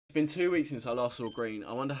It's been 2 weeks since I last saw Green.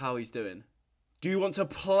 I wonder how he's doing. Do you want to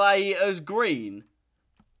play as Green?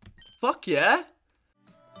 Fuck yeah.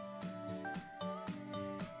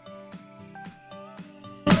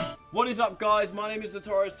 What is up, guys? My name is the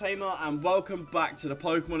TaurosTamer and welcome back to the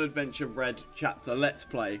Pokemon Adventure Red chapter Let's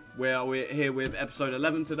Play. We're here with episode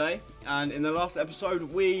 11 today, and in the last episode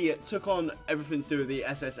we took on everything to do with the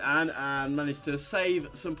SS Anne and managed to save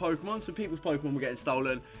some Pokemon. Some people's Pokemon were getting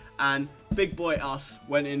stolen, and big boy us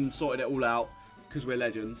went in and sorted it all out because we're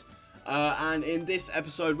legends. And in this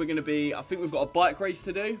episode we're going to be, I think we've got a bike race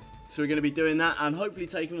to do, so we're going to be doing that and hopefully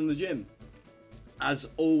taking on the gym. As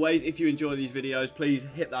always, if you enjoy these videos, please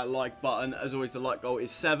hit that like button. As always, the like goal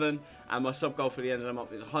is 7, and my sub goal for the end of the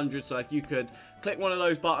month is 100. So if you could click one of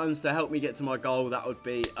those buttons to help me get to my goal, that would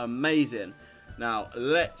be amazing. Now,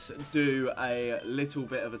 let's do a little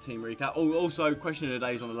bit of a team recap. Oh, also, question of the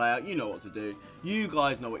day is on the layout. You know what to do. You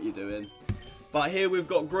guys know what you're doing. But here we've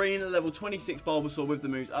got Green, level 26 Bulbasaur with the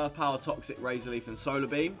moves Earth Power, Toxic, Razor Leaf, and Solar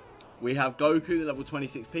Beam. We have Goku, the level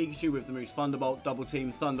 26 Pikachu with the moves Thunderbolt, Double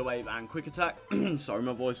Team, Thunder Wave, and Quick Attack. Sorry,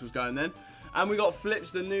 my voice was going then. And we got Flips,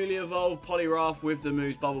 the newly evolved Poliwrath with the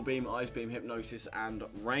moves Bubble Beam, Ice Beam, Hypnosis, and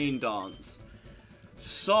Rain Dance.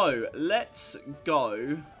 So, let's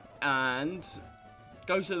go and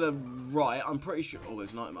go to the right. I'm pretty sure... Oh,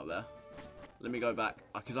 there's an item up there. Let me go back.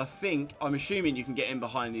 Because I'm assuming you can get in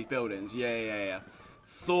behind these buildings. Yeah.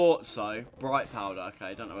 Thought so. Bright Powder.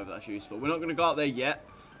 Okay, don't know whether that's useful. We're not going to go up there yet.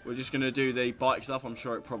 We're just going to do the bike stuff. I'm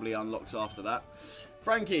sure it probably unlocks after that.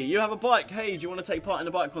 Frankie, you have a bike. Hey, do you want to take part in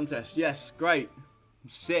the bike contest? Yes, great.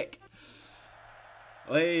 Sick.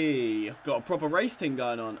 Hey, got a proper race team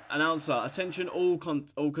going on. Announcer, attention all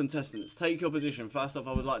contestants. Take your position. First off,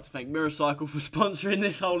 I would like to thank Miracycle for sponsoring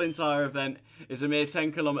this whole entire event. It's a mere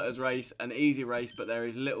 10 kilometers race, an easy race, but there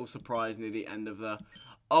is little surprise near the end of the...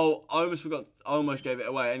 Oh, I almost forgot. I almost gave it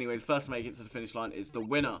away. Anyway, the first to make it to the finish line is the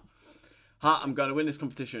winner. Ha, I'm going to win this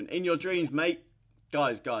competition. In your dreams, mate.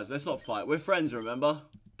 Guys, let's not fight. We're friends, remember?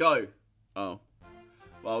 Go. Oh.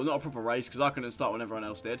 Well, not a proper race, because I couldn't start when everyone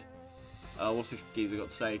else did. What's this geezer got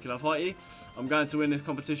to say? Can I fight you? I'm going to win this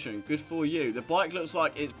competition. Good for you. The bike looks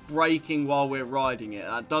like it's braking while we're riding it.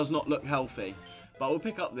 That does not look healthy. But we'll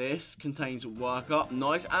pick up this. Contains workup.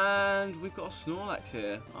 Nice. And we've got a Snorlax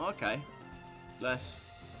here. Okay. Let's...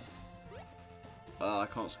 I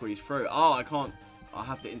can't squeeze through. Oh, I can't... I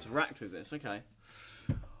have to interact with this. Okay.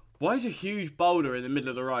 Why is a huge boulder in the middle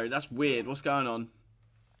of the road? That's weird. What's going on?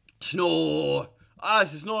 Snore! Ah,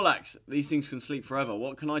 it's a Snorlax. These things can sleep forever.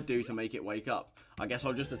 What can I do to make it wake up? I guess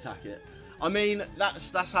I'll just attack it. I mean,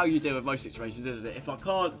 that's how you deal with most situations, isn't it? If I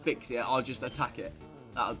can't fix it, I'll just attack it.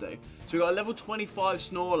 That'll do. So we've got a level 25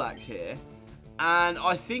 Snorlax here. And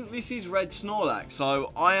I think this is Red Snorlax.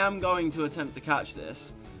 So I am going to attempt to catch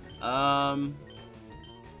this. What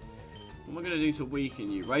am I going to do to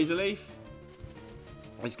weaken you? Razor Leaf?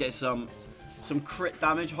 Let's get some crit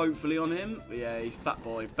damage, hopefully, on him. But yeah, he's fat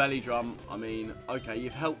boy. Belly Drum. I mean, okay,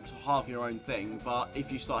 you've helped half your own thing, but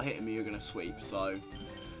if you start hitting me, you're going to sweep. So,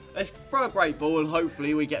 let's throw a Great Ball, and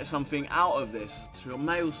hopefully we get something out of this. So we've got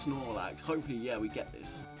Male Snorlax. Hopefully, yeah, we get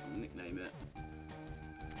this. I'll nickname it.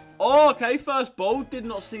 Oh, okay, first ball. Did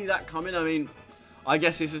not see that coming. I mean, I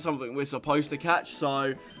guess this is something we're supposed to catch.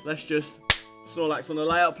 So, let's just... Snorlax on the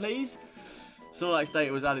layout, please. Snorlax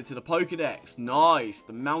data was added to the Pokedex. Nice.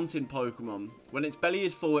 The mountain Pokemon. When its belly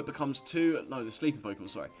is full, it becomes too... No, the sleeping Pokemon,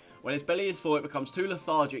 sorry. When its belly is full, it becomes too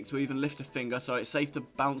lethargic to even lift a finger, so it's safe to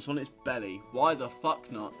bounce on its belly. Why the fuck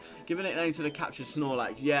not? Giving it a name to the captured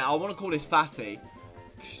Snorlax. Yeah, I want to call this Fatty.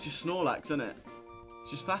 It's just Snorlax, isn't it?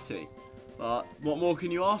 It's just Fatty. But what more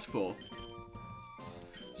can you ask for?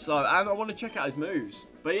 So, and I want to check out his moves.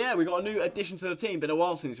 But yeah, we got a new addition to the team. Been a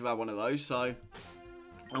while since we've had one of those, so...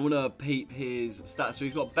 I want to peep his stats. So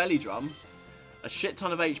he's got Belly Drum, a shit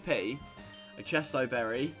ton of HP, a Chesto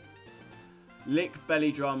Berry, Lick,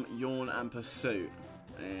 Belly Drum, Yawn, and Pursuit.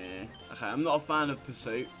 Okay, I'm not a fan of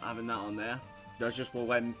Pursuit, having that on there. That's just for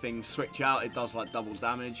when things switch out, it does like double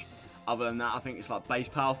damage. Other than that, I think it's like base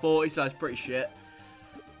power 40, so it's pretty shit.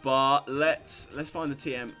 But let's find the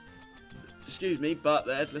TM. Excuse me, but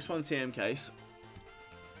let's find the TM case.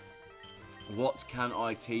 What can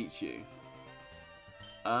I teach you?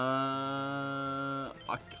 I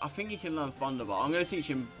think he can learn Thunderbolt. I'm going to teach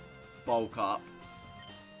him Bulk Up.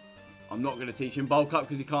 I'm not going to teach him Bulk Up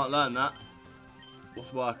because he can't learn that.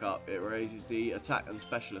 What's Work Up? It raises the attack and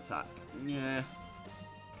special attack. Yeah.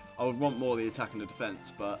 I would want more of the attack and the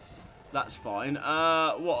defense, but that's fine.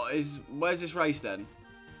 Where's this race then?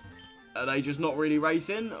 Are they just not really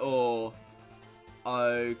racing, or...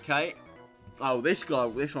 Okay. Oh, this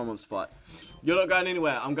one wants to fight. You're not going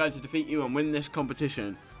anywhere. I'm going to defeat you and win this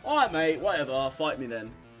competition. Alright, mate, whatever. Fight me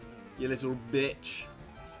then, you little bitch.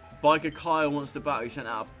 Biker Kyle wants to battle. He sent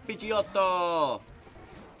out a Pidgeotto.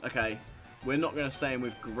 Okay, we're not going to stay in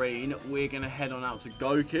with green. We're going to head on out to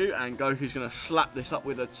Goku, and Goku's going to slap this up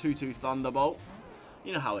with a 2-2 Thunderbolt.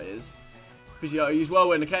 You know how it is. Pidgeotto, use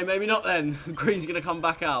Whirlwind. Okay, maybe not then. Green's going to come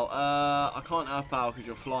back out. I can't Earth Power because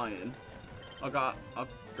you're flying. I'm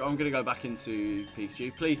going to go back into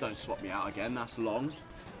Pikachu. Please don't swap me out again. That's long.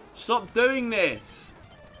 Stop doing this.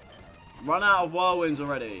 Run out of Whirlwinds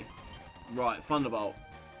already. Right, Thunderbolt.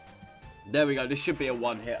 There we go. This should be a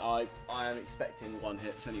one-hit. I am expecting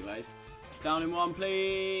one-hits anyways. Down in one,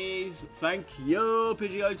 please. Thank you,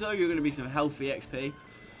 Pidgeotto. You're going to be some healthy XP.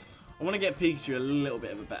 I want to get Pikachu a little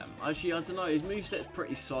bit of a better. Actually, I don't know. His moveset's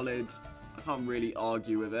pretty solid. I can't really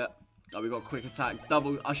argue with it. Oh, we've got quick attack.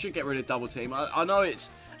 Double. I should get rid of double team. I know it's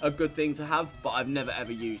a good thing to have, but I've never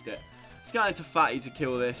ever used it. Let's go into Fatty to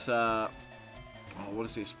kill this. Oh, I want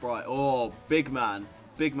to see a Sprite. Oh, big man.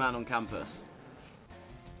 Big man on campus.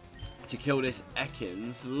 To kill this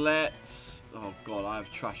Ekans, let's... Oh, God, I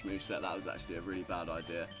have trash moveset. That was actually a really bad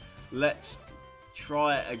idea. Let's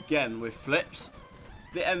try it again with flips.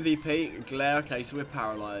 The MVP, Glare. Okay, so we're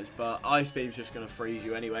paralyzed, but Ice Beam's just going to freeze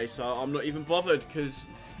you anyway, so I'm not even bothered because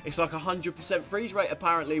it's like 100% freeze rate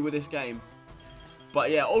apparently with this game.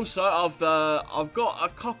 But yeah, also, I've got a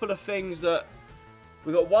couple of things that...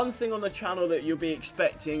 We've got one thing on the channel that you'll be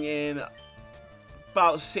expecting in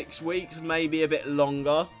about 6 weeks, maybe a bit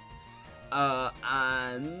longer.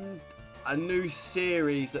 And a new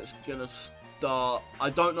series that's going to start. I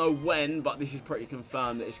don't know when, but this is pretty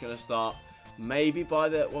confirmed that it's going to start maybe by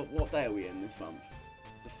the... What day are we in this month?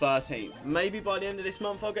 The 13th. Maybe by the end of this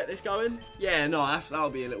month I'll get this going. Yeah, no, that'll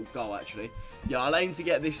be a little goal actually. Yeah, I'll aim to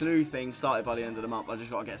get this new thing started by the end of the month. I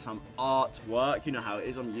just got to get some artwork. You know how it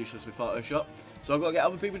is. I'm useless with Photoshop. So I've got to get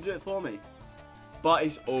other people to do it for me. But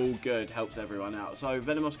it's all good. Helps everyone out. So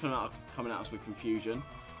Venomous coming at us with Confusion.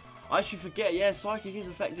 I actually forget, yeah, Psychic is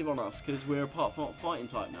effective on us because we're a part fighting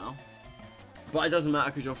type now. But it doesn't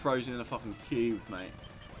matter because you're frozen in a fucking cube, mate.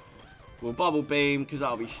 We'll Bubble Beam because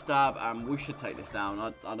that'll be Stab, and we should take this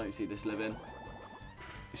down. I don't see this living.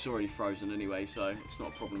 It's already frozen anyway, so it's not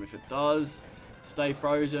a problem if it does. Stay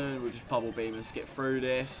frozen, we'll just Bubble Beam and skip through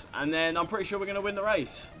this. And then I'm pretty sure we're going to win the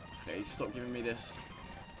race. Okay, stop giving me this.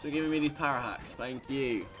 Stop giving me these para hacks. Thank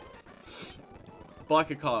you.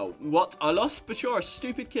 Biker Kyle. What? I lost? But you're a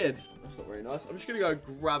stupid kid. That's not very nice. I'm just going to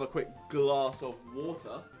go grab a quick glass of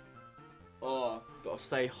water. Oh, got to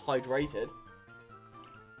stay hydrated.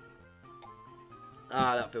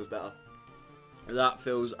 Ah, that feels better. That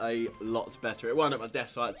feels a lot better. It wasn't at my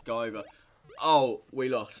desk, so I had to go over. Oh, we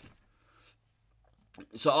lost.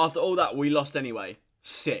 So after all that, we lost anyway.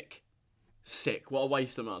 Sick. Sick. What a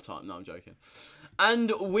waste of my time. No, I'm joking.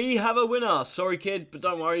 And we have a winner. Sorry, kid, but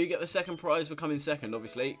don't worry. You get the second prize for coming second,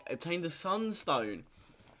 obviously. Obtain the Sunstone.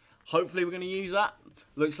 Hopefully, we're going to use that.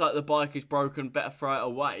 Looks like the bike is broken. Better throw it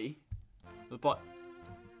away. The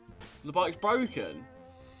bike's broken.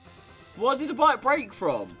 What did the bike break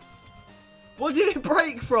from? What did it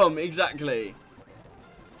break from, exactly?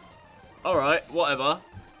 Alright, whatever.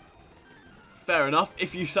 Fair enough,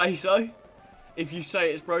 if you say so. If you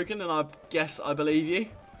say it's broken, then I guess I believe you.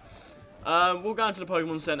 We'll go into the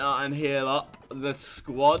Pokemon Center and heal up the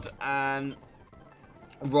squad. And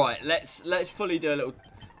right, let's fully do a little...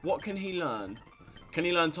 What can he learn? Can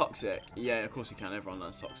he learn Toxic? Yeah, of course he can. Everyone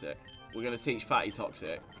learns Toxic. We're going to teach Fatty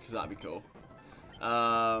Toxic, because that'd be cool.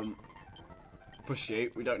 Push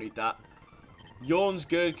shoot, we don't need that. Yawn's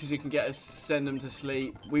good because you can get us, send them to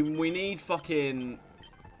sleep. We need fucking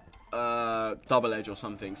double edge or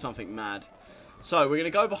something mad. So we're gonna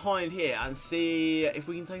go behind here and see if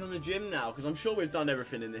we can take on the gym now, because I'm sure we've done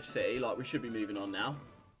everything in this city. Like, we should be moving on now.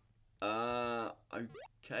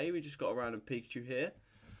 Okay, we just got a random Pikachu here,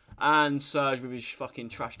 and Surge with his fucking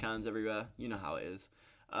trash cans everywhere. You know how it is.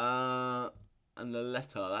 And the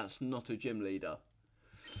letter, that's not a gym leader.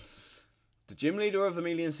 The gym leader of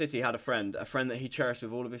Vermilion City had a friend that he cherished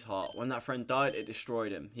with all of his heart. When that friend died, it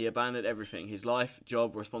destroyed him. He abandoned everything, his life,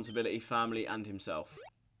 job, responsibility, family, and himself.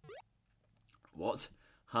 What?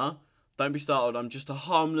 Huh? Don't be startled, I'm just a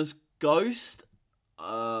harmless ghost?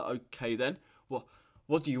 Okay then.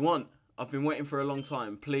 What do you want? I've been waiting for a long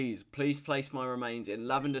time. Please place my remains in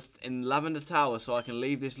Lavender Tower so I can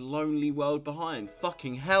leave this lonely world behind.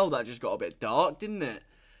 Fucking hell, that just got a bit dark, didn't it?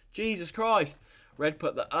 Jesus Christ. Red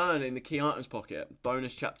put the urn in the key items pocket.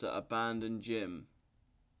 Bonus chapter, abandoned gym.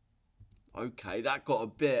 Okay, that got a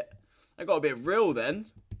bit real then.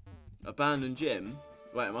 Abandoned gym.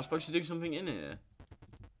 Wait, am I supposed to do something in here?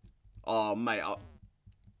 Oh, mate.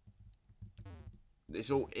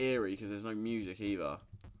 It's all eerie because there's no music either.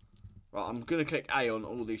 Right, I'm going to click A on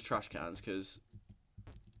all these trash cans because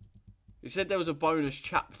it said there was a bonus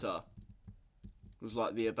chapter. It was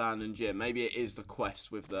like the abandoned gym. Maybe it is the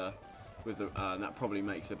quest with the that probably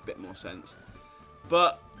makes a bit more sense.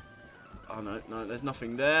 But, oh no, there's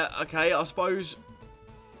nothing there. Okay, I suppose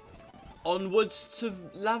onwards to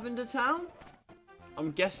Lavender Town?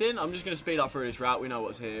 I'm guessing. I'm just going to speed up through this route. We know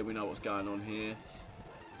what's here. We know what's going on here.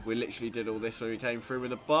 We literally did all this when we came through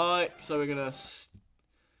with a bike. So we're going to...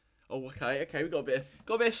 Oh, okay. We got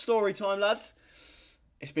a bit of story time, lads.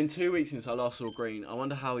 It's been 2 weeks since I last saw Green. I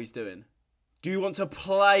wonder how he's doing. Do you want to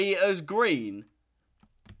play as Green?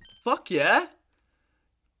 Fuck yeah.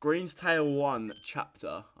 Green's Tale 1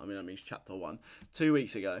 chapter. I mean, that means chapter 1. 2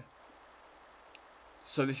 weeks ago.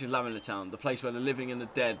 So this is Lavender Town, the place where the living and the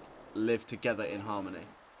dead live together in harmony.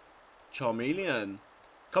 Charmeleon.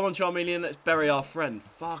 Come on, Charmeleon, let's bury our friend.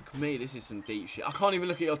 Fuck me, this is some deep shit. I can't even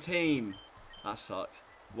look at your team. That sucks.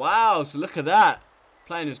 Wow, so look at that.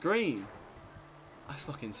 Playing as Green. That's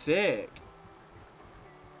fucking sick.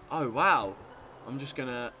 Oh, wow. I'm just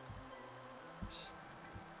gonna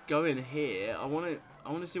go in here. I want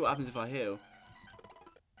to see what happens if I heal.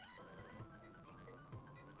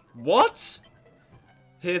 What?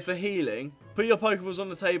 Here for healing. Put your Pokeballs on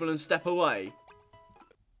the table and step away.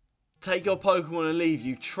 Take your Pokemon and leave,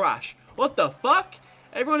 you trash. What the fuck?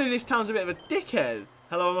 Everyone in this town's a bit of a dickhead.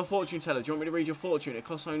 Hello, I'm a fortune teller. Do you want me to read your fortune? It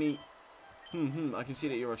costs only... I can see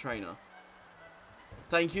that you're a trainer.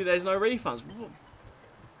 Thank you, there's no refunds.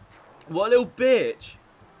 What a little bitch.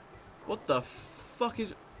 What the fuck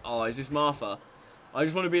is... Oh, is this Martha? I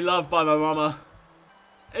just want to be loved by my mama.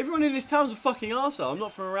 Everyone in this town's a fucking arsehole. I'm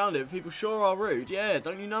not from around it, but people sure are rude. Yeah,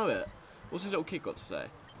 don't you know it? What's this little kid got to say?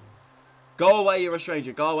 Go away, you're a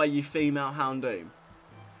stranger. Go away, you female Houndoom.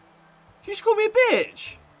 You just called me a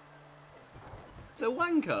bitch. The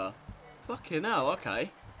wanker. Fucking hell,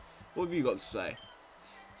 okay. What have you got to say?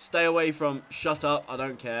 Stay away from... Shut up, I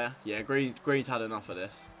don't care. Yeah, Green's had enough of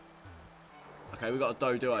this. Okay, we've got a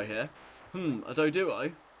Doduo here. A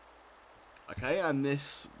Doduo. Okay, and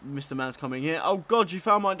this Mr. Man's coming here. Oh god, you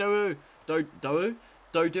found my Doduo.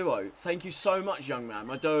 Thank you so much, young man.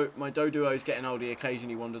 My Doduo is getting old. He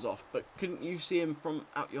occasionally wanders off. But couldn't you see him from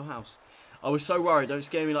out your house? I was so worried. Don't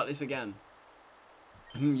scare me like this again.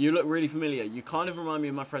 You look really familiar. You kind of remind me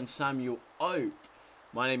of my friend Samuel Oak.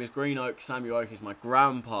 My name is Green Oak. Samuel Oak is my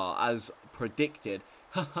grandpa, as predicted.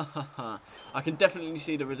 I can definitely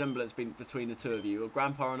see the resemblance between the two of you. Your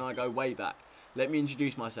grandpa and I go way back. Let me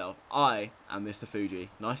introduce myself. I am Mr. Fuji.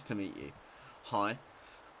 Nice to meet you. Hi.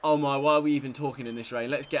 Oh my, why are we even talking in this rain?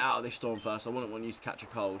 Let's get out of this storm first. I wouldn't want you to catch a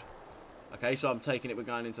cold. Okay, so I'm taking it. We're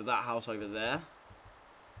going into that house over there.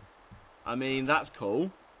 I mean, that's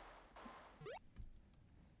cool.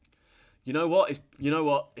 You know what?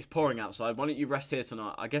 It's pouring outside. Why don't you rest here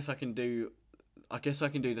tonight? I guess I can do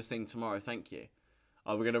the thing tomorrow. Thank you.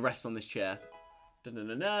 Oh, we're gonna rest on this chair.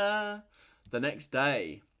 Da-da-da-da. The next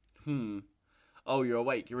day. Oh, you're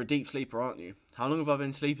awake. You're a deep sleeper, aren't you? How long have I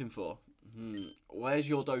been sleeping for? Where's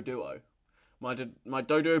your Doduo? My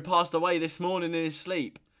Doduo passed away this morning in his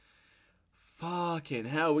sleep. Fucking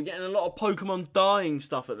hell, we're getting a lot of Pokemon dying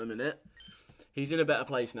stuff at the minute. He's in a better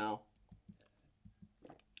place now.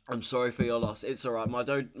 I'm sorry for your loss. It's alright. My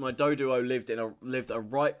Doduo lived a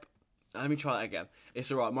ripe... Let me try that again.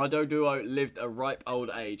 It's alright. My Doduo lived a ripe old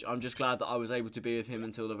age. I'm just glad that I was able to be with him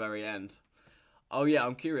until the very end. Oh yeah,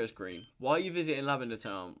 I'm curious, Green. Why are you visiting Lavender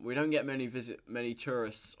Town? We don't get many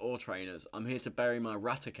tourists or trainers. I'm here to bury my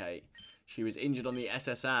Raticate. She was injured on the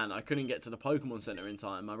SSN. I couldn't get to the Pokemon Center in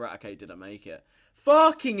time. My Raticate didn't make it.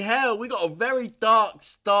 Fucking hell, we got a very dark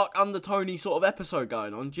undertone-y sort of episode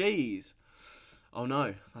going on. Jeez. Oh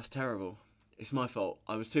no, that's terrible. It's my fault.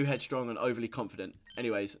 I was too headstrong and overly confident.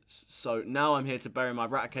 Anyways, so now I'm here to bury my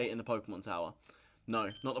Raticate in the Pokemon Tower. No,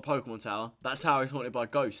 not the Pokemon Tower. That tower is haunted by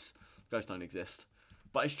ghosts. Ghosts don't exist.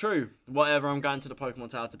 But it's true. Whatever, I'm going to the Pokemon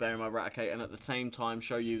Tower to bury my Raticate and at the same time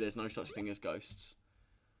show you there's no such thing as ghosts.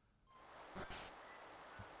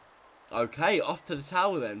 Okay, off to the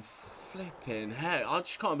tower then. Flipping heck. I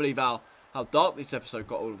just can't believe how dark this episode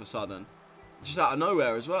got all of a sudden. Just out of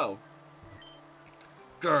nowhere as well.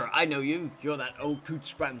 Grr, I know you. You're that old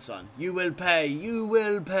coot's grandson. You will pay. You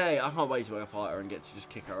will pay. I can't wait till I fight her and get to just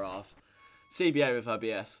kick her ass. CBA with her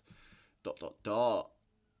BS. ...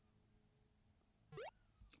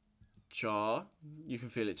 Char, you can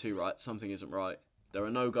feel it too, right? Something isn't right. There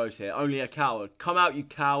are no ghosts here. Only a coward. Come out, you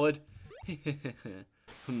coward.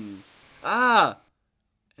 Ah!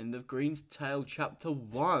 End of Green's Tale Chapter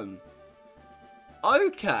 1.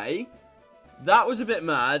 Okay. That was a bit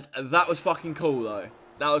mad. That was fucking cool, though.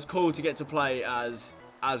 That was cool to get to play as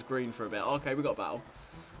Green for a bit. Okay, we got battle.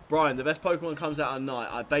 Brian, the best Pokemon comes out at night.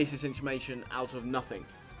 I base this information out of nothing.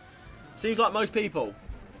 Seems like most people.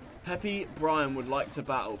 Peppy Brian would like to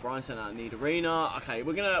battle. Brian sent out Need Arena. Okay,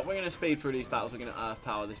 we're gonna speed through these battles. We're gonna Earth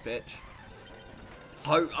Power this bitch.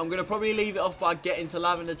 I'm gonna probably leave it off by getting to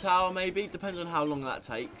Lavender Tower, maybe. Depends on how long that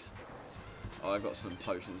takes. Oh, I've got some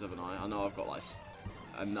potions, haven't I? I know I've got like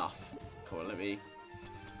enough. Cool, let me.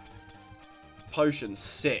 Potion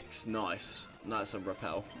 6, nice. That's a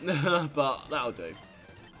repel, but that'll do.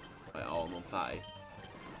 Wait, oh, I'm on fatty.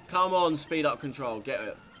 Come on, speed up control, get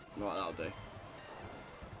it. Right, that'll do.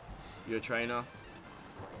 You're a trainer?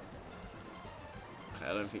 Okay,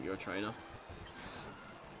 I don't think you're a trainer.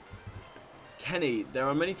 Kenny, there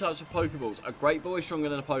are many types of Pokeballs. A Great Ball is stronger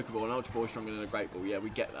than a Pokeball. An Ultra Ball is stronger than a Great Ball. Yeah, we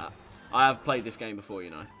get that. I have played this game before, you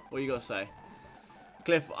know. What you got to say?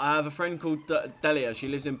 Cliff, I have a friend called Delia. She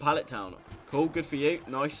lives in Pallet Town. Cool, good for you.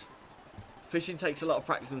 Nice. Fishing takes a lot of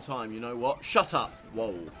practice and time. You know what? Shut up.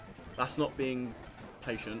 Whoa. That's not being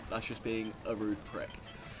patient. That's just being a rude prick.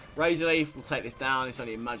 Razor Leaf will take this down. It's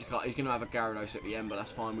only a Magikarp. He's going to have a Gyarados at the end, but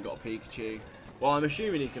that's fine. We've got a Pikachu. Well, I'm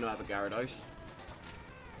assuming he's going to have a Gyarados.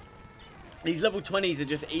 These level 20s are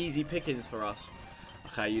just easy pickings for us.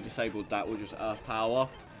 Okay, you disabled that. We'll just Earth Power.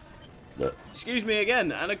 Excuse me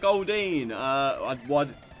again. And a Goldeen.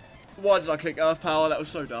 Why did I click Earth Power? That was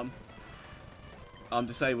so dumb. I'm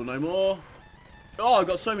disabled no more. Oh, I've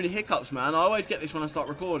got so many hiccups, man. I always get this when I start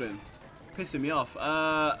recording. Pissing me off.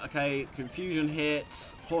 Okay, Confusion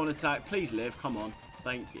hits. Horn Attack. Please live. Come on.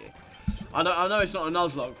 Thank you. I know it's not a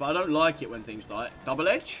nuzlocke, but I don't like it when things die. Double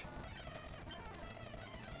Edge?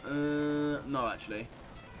 No, actually.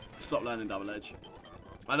 Stop learning Double Edge.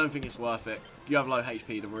 I don't think it's worth it. You have low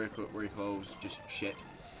HP, the recoil's just shit.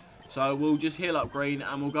 So we'll just heal up green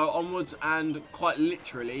and we'll go onwards and quite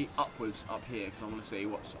literally upwards up here because I want to see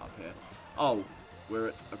what's up here. Oh, we're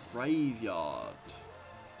at a graveyard.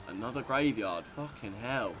 Another graveyard. Fucking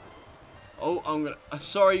hell. Oh, I'm gonna.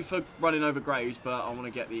 Sorry for running over graves, but I want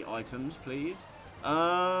to get the items, please.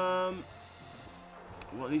 What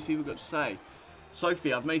have these people got to say?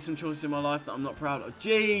 Sophie, I've made some choices in my life that I'm not proud of.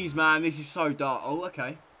 Jeez, man, this is so dark. Oh,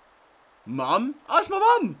 okay. Mum? Oh, it's my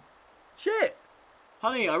mum! Shit!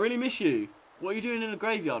 Honey, I really miss you. What are you doing in the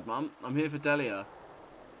graveyard, Mum? I'm here for Delia.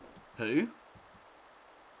 Who?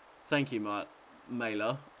 Thank you,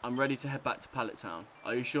 Mailer. I'm ready to head back to Pallet Town.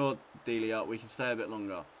 Are you sure, Delia? We can stay a bit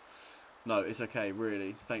longer. No, it's okay,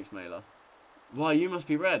 really. Thanks, Mailer. Why, you must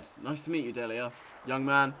be Red. Nice to meet you, Delia. Young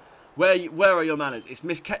man. Where are your manners? It's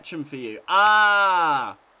Miss Ketchum for you.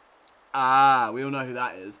 Ah! Ah, we all know who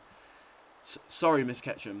that is. Sorry, Miss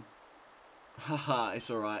Ketchum. Haha, it's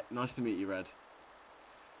alright. Nice to meet you, Red.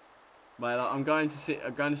 Well, I'm going to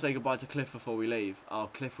say goodbye to Cliff before we leave. Oh,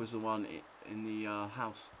 Cliff was the one in the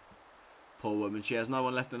house. Poor woman. She has no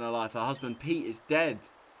one left in her life. Her husband, Pete, is dead.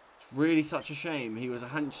 It's really such a shame. He was a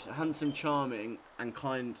handsome, charming, and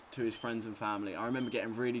kind to his friends and family. I remember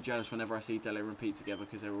getting really jealous whenever I see Delia and Pete together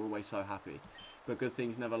because they were always so happy. But good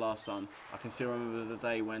things never last, son. I can still remember the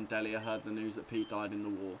day when Delia heard the news that Pete died in the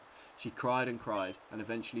war. She cried and cried, and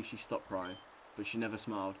eventually she stopped crying. But she never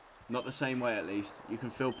smiled. Not the same way, at least. You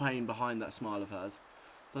can feel pain behind that smile of hers.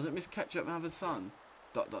 Doesn't Miss Ketchup have a son? ...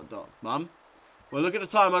 Mum? Well, look at the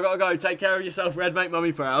time. I gotta go. Take care of yourself, Red. Make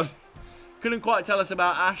Mummy proud. Couldn't quite tell us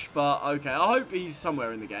about Ash, but okay. I hope he's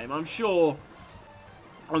somewhere in the game. I'm sure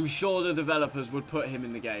the developers would put him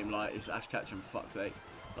in the game. Like, it's Ash Ketchum, for fuck's sake.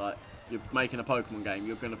 Like, you're making a Pokemon game.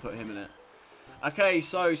 You're gonna put him in it. Okay,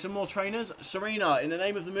 so some more trainers. Serena, in the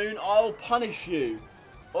name of the moon, I'll punish you.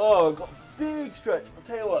 Oh, I've got a big stretch. I'll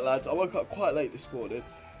tell you what, lads. I woke up quite late this morning.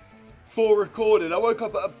 For recording. I woke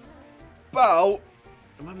up at about...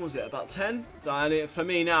 When was it? About 10? So, and for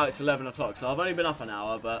me now, it's 11 o'clock. So I've only been up an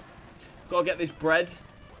hour, but... Got to get this bread,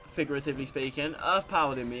 figuratively speaking. Earth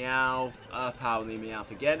Powered in Meowth. Earth Powered in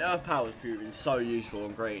Meowth again. Earth Power's proving so useful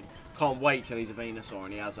on green. Can't wait till he's a Venusaur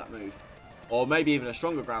and he has that move. Or maybe even a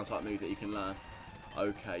stronger ground type move that you can learn.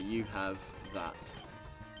 Okay, you have that.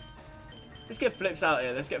 Let's get Flips out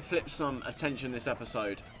here. Let's get Flips some attention this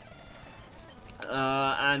episode.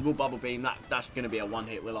 And we'll Bubble Beam. That's going to be a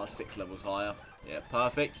one-hit. We're like 6 levels higher. Yeah,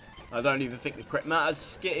 perfect. I don't even think the crit mattered.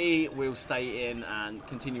 Skitty will stay in and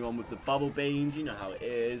continue on with the Bubble Beams. You know how it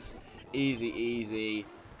is. Easy, easy.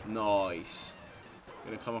 Nice.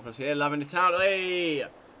 Going to come across here. Lavender Town. Hey!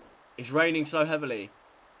 It's raining so heavily.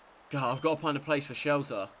 God, I've got to find a place for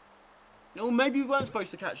shelter. No, maybe we weren't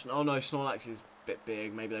supposed to catch... Oh, no, Snorlax is a bit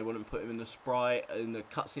big. Maybe they wouldn't put him in the sprite, in the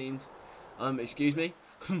cutscenes. Excuse me?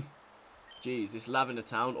 Jeez, this Lavender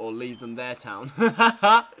Town, or leave them their town.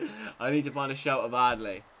 I need to find a shelter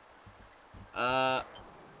badly.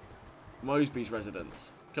 Mosby's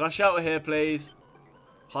residence. Can I shelter here, please?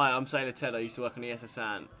 Hi, I'm Sailor Ted. I used to work on the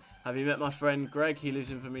SSN. Have you met my friend Greg? He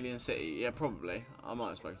lives in Vermilion City. Yeah, probably. I might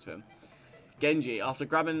have spoken to him. Genji. After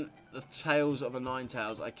grabbing the tails of a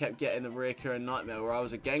Ninetales, I kept getting the reoccurring nightmare where I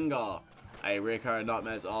was a Gengar. Hey, reoccurring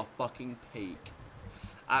nightmares are fucking peak.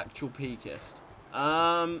 Actual peakest.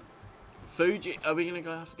 Fuji. Are we going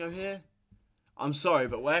to have to go here? I'm sorry,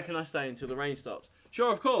 but where can I stay until the rain stops?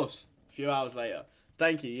 Sure, of course. A few hours later.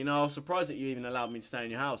 Thank you. You know, I was surprised that you even allowed me to stay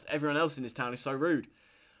in your house. Everyone else in this town is so rude.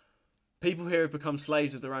 People here have become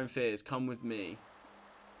slaves of their own fears. Come with me.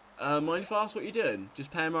 Mind if I ask what you're doing?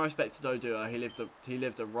 Just paying my respect to Dodua. He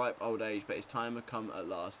lived a ripe old age, but his time had come at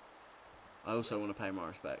last. I also want to pay my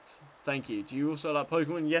respects. Thank you. Do you also like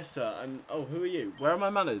Pokemon? Yes, sir. And, oh, who are you? Where are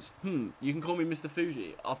my manners? You can call me Mr.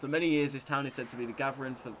 Fuji. After many years, this town is said to be the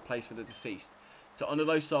gathering place for the deceased. To honour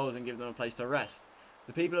those souls and give them a place to rest.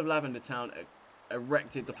 The people of Lavender Town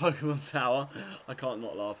erected the Pokemon Tower. I can't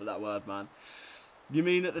not laugh at that word, man. You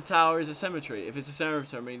mean that the tower is a cemetery? If it's a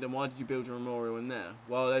cemetery, then why did you build a memorial in there?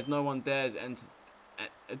 Well, there's no one dares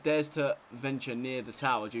to venture near the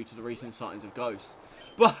tower due to the recent sightings of ghosts.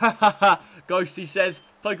 Ghost, he says.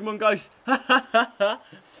 Pokemon ghost.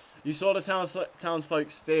 You saw the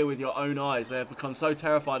townsfolk's fear with your own eyes. They have become so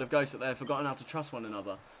terrified of ghosts that they have forgotten how to trust one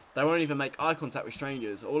another. They won't even make eye contact with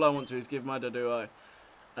strangers. All I want to is give my Doduo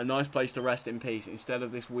a nice place to rest in peace instead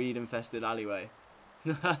of this weed-infested alleyway.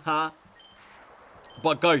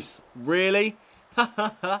 But ghosts, really?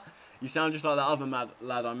 You sound just like that other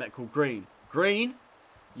lad I met called Green. Green?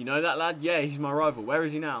 You know that lad? Yeah, he's my rival. Where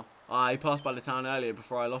is he now? He passed by the town earlier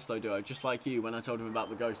before I lost Doduo. Just like you, when I told him about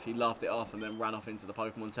the ghost, he laughed it off and then ran off into the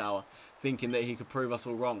Pokemon Tower, thinking that he could prove us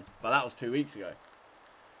all wrong. But that was 2 weeks ago.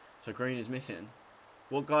 So Green is missing.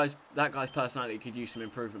 That guy's personality could use some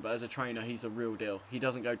improvement, but as a trainer, he's the real deal. He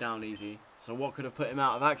doesn't go down easy. So what could have put him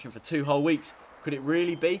out of action for 2 whole weeks? Could it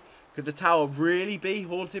really be? Could the tower really be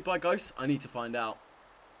haunted by ghosts? I need to find out.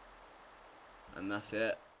 And that's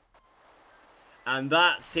it. And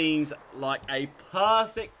that seems like a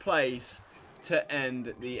perfect place to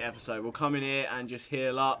end the episode. We'll come in here and just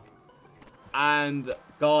heal up. And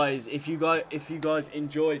guys, if you guys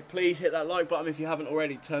enjoyed, please hit that like button if you haven't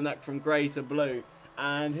already. Turn that from grey to blue.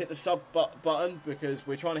 And hit the sub button because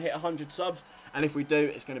we're trying to hit 100 subs. And if we do,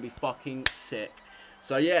 it's going to be fucking sick.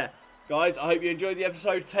 So yeah, guys, I hope you enjoyed the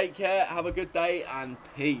episode. Take care, have a good day, and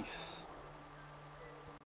peace.